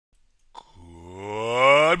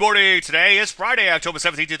morning. Today is Friday, October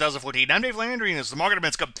 17, 2014. I'm Dave Landry, and this is the Market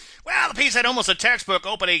Events Cup. Well, the piece had almost a textbook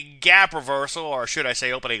opening gap reversal, or should I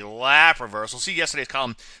say opening lap reversal. See yesterday's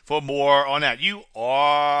column for more on that. You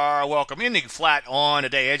are welcome. Ending flat on the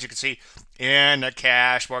day, as you can see, in the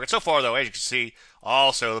cash market. So far, though, as you can see,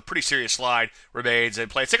 also, the pretty serious slide remains in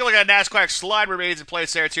place. Take a look at NASDAQ. Slide remains in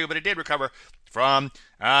place there, too, but it did recover from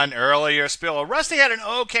an earlier spill. Rusty had an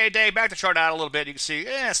okay day. Back to chart out a little bit. You can see,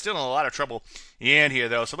 still in a lot of trouble in here,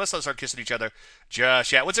 though. So let's not start kissing each other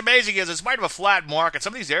just yet. What's amazing is, in spite of a flat market,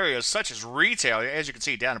 some of these areas, such as retail, as you can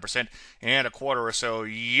see, down 1.25% or so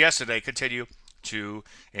yesterday, continue to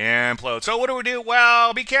implode. So what do?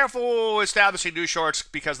 Well, be careful establishing new shorts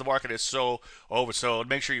because the market is so oversold.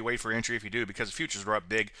 Make sure you wait for entry if you do, because the futures are up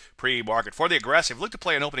big pre-market. For the aggressive, look to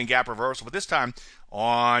play an opening gap reversal, but this time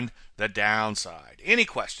on the downside. Any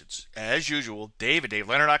questions? As usual, Dave at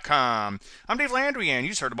DaveLandry.com. I'm Dave Landry, and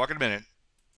you just heard the Market in a Minute.